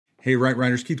Hey, Right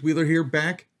Riders, Keith Wheeler here,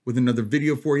 back with another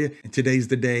video for you. And today's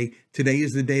the day. Today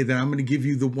is the day that I'm going to give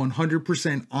you the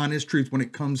 100% honest truth when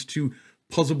it comes to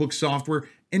puzzle book software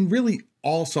and really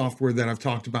all software that I've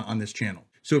talked about on this channel.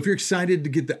 So if you're excited to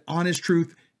get the honest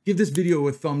truth, give this video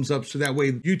a thumbs up so that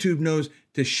way YouTube knows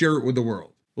to share it with the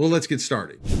world. Well, let's get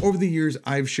started. Over the years,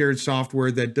 I've shared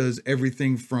software that does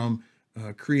everything from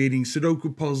creating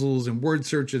Sudoku puzzles and word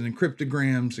searches and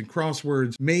cryptograms and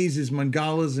crosswords, mazes,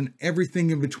 mandalas, and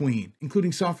everything in between,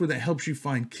 including software that helps you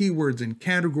find keywords and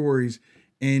categories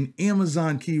and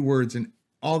Amazon keywords and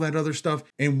all that other stuff.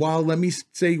 And while, let me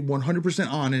say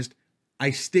 100% honest,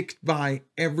 I stick by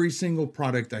every single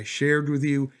product I shared with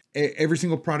you. Every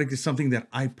single product is something that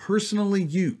I personally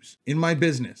use in my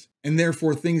business, and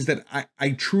therefore things that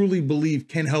I truly believe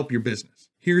can help your business.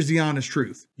 Here's the honest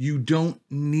truth. You don't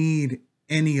need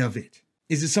any of it.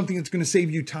 Is it something that's going to save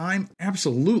you time?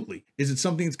 Absolutely. Is it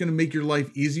something that's going to make your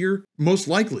life easier? Most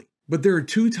likely. But there are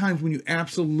two times when you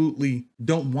absolutely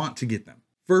don't want to get them.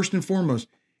 First and foremost,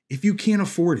 if you can't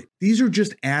afford it. These are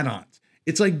just add-ons.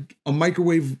 It's like a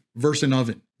microwave versus an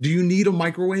oven. Do you need a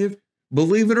microwave?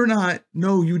 Believe it or not,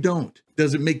 no, you don't.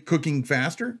 Does it make cooking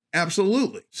faster?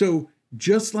 Absolutely. So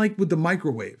just like with the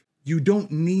microwave, you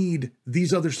don't need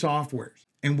these other softwares.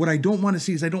 And what I don't want to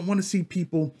see is I don't want to see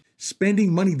people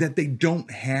spending money that they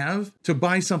don't have to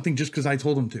buy something just because I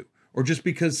told them to, or just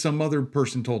because some other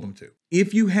person told them to.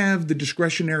 If you have the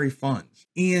discretionary funds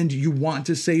and you want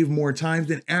to save more time,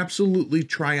 then absolutely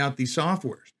try out these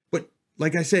softwares. But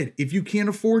like I said, if you can't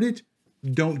afford it,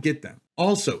 don't get them.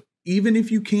 Also, even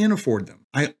if you can afford them,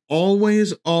 I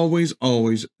always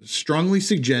strongly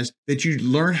suggest that you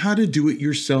learn how to do it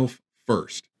yourself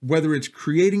first. Whether it's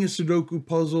creating a Sudoku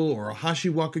puzzle or a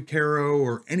Hashiwaka Karo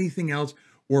or anything else,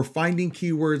 or finding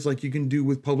keywords like you can do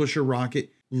with Publisher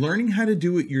Rocket, learning how to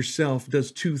do it yourself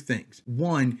does two things.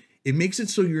 One, it makes it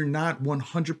so you're not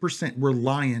 100%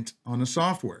 reliant on a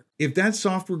software. If that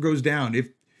software goes down,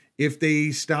 if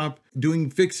they stop doing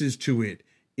fixes to it,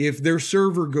 if their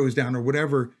server goes down or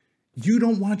whatever, you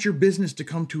don't want your business to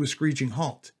come to a screeching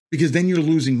halt, because then you're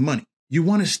losing money. You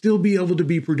want to still be able to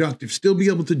be productive, still be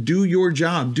able to do your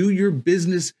job, do your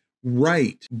business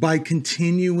right by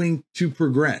continuing to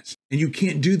progress. And you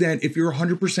can't do that if you're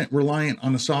 100% reliant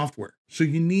on a software. So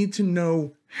you need to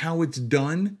know how it's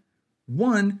done.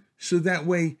 One, so that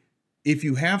way, if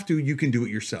you have to, you can do it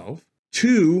yourself.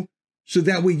 Two, so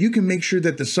that way you can make sure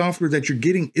that the software that you're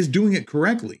getting is doing it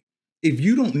correctly. If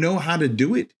you don't know how to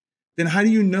do it, then how do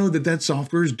you know that that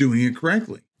software is doing it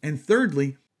correctly? And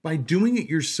thirdly, by doing it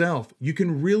yourself, you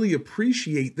can really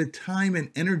appreciate the time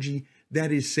and energy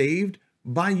that is saved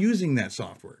by using that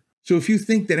software. So if you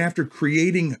think that after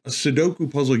creating a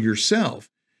Sudoku puzzle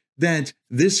yourself, that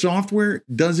this software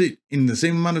does it in the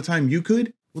same amount of time you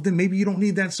could, well, then maybe you don't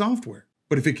need that software.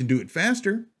 But if it can do it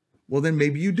faster, well, then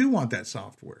maybe you do want that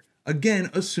software.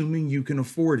 Again, assuming you can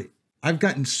afford it. I've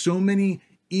gotten so many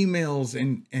emails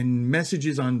and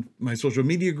messages on my social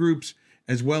media groups,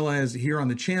 as well as here on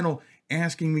the channel,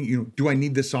 asking me, do I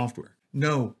need this software?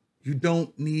 No, you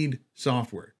don't need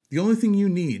software. The only thing you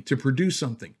need to produce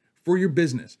something for your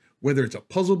business, whether it's a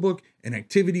puzzle book, an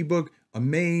activity book, a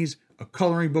maze, a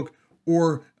coloring book,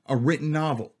 or a written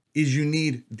novel, is you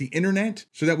need the internet,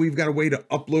 so that we've got a way to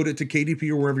upload it to KDP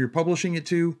or wherever you're publishing it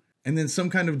to, and then some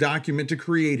kind of document to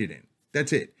create it in.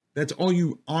 That's it. That's all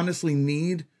you honestly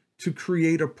need to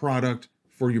create a product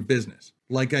for your business.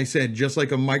 Like I said, just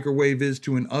like a microwave is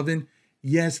to an oven,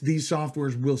 yes, these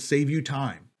softwares will save you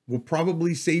time, will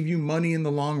probably save you money in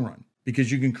the long run,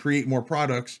 because you can create more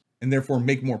products and therefore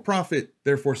make more profit,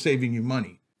 therefore saving you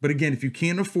money. But again, if you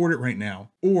can't afford it right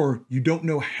now, or you don't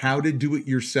know how to do it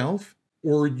yourself,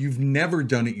 or you've never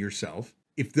done it yourself,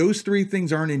 if those three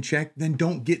things aren't in check, then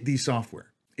don't get these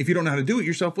software. If you don't know how to do it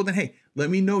yourself, well then, hey,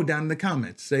 let me know down in the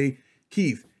comments. Say,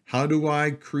 Keith, how do I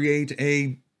create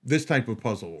this type of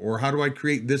puzzle? Or how do I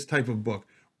create this type of book?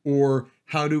 Or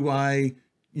how do I,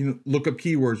 look up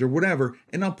keywords or whatever?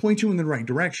 And I'll point you in the right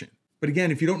direction. But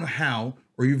again, if you don't know how,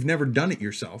 or you've never done it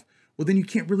yourself, well, then you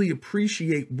can't really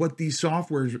appreciate what these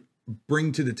softwares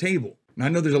bring to the table. And I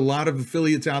know there's a lot of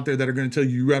affiliates out there that are going to tell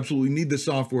you, you absolutely need this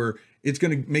software. It's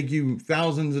going to make you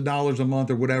thousands of dollars a month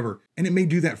or whatever. And it may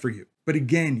do that for you. But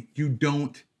again, you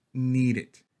don't need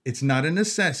it. It's not a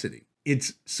necessity.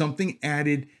 It's something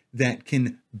added that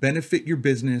can benefit your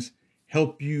business,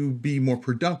 help you be more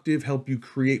productive, help you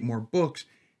create more books,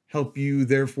 help you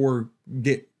therefore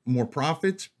get more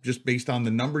profits just based on the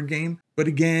number game. But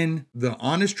again, the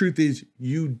honest truth is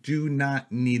you do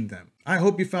not need them. I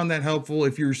hope you found that helpful.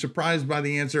 If you're surprised by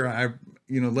the answer,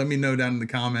 let me know down in the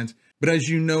comments. But as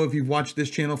you know, if you've watched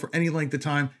this channel for any length of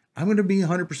time, I'm going to be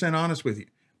 100% honest with you.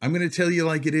 I'm going to tell you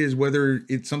like it is, whether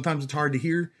sometimes it's hard to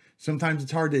hear, sometimes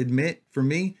it's hard to admit for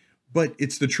me, but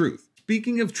it's the truth.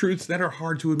 Speaking of truths that are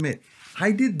hard to admit,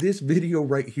 I did this video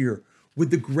right here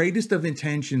with the greatest of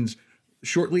intentions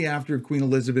shortly after Queen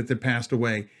Elizabeth had passed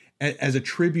away as a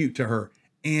tribute to her.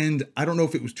 And I don't know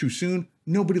if it was too soon.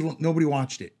 Nobody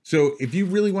watched it. So if you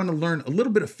really want to learn a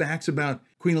little bit of facts about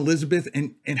Queen Elizabeth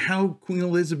and how Queen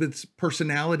Elizabeth's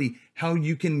personality, how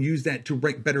you can use that to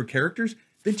write better characters,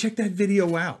 then check that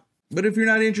video out. But if you're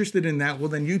not interested in that, well,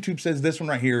 then YouTube says this one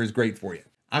right here is great for you.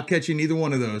 I'll catch you in either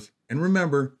one of those. And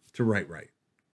remember to write right.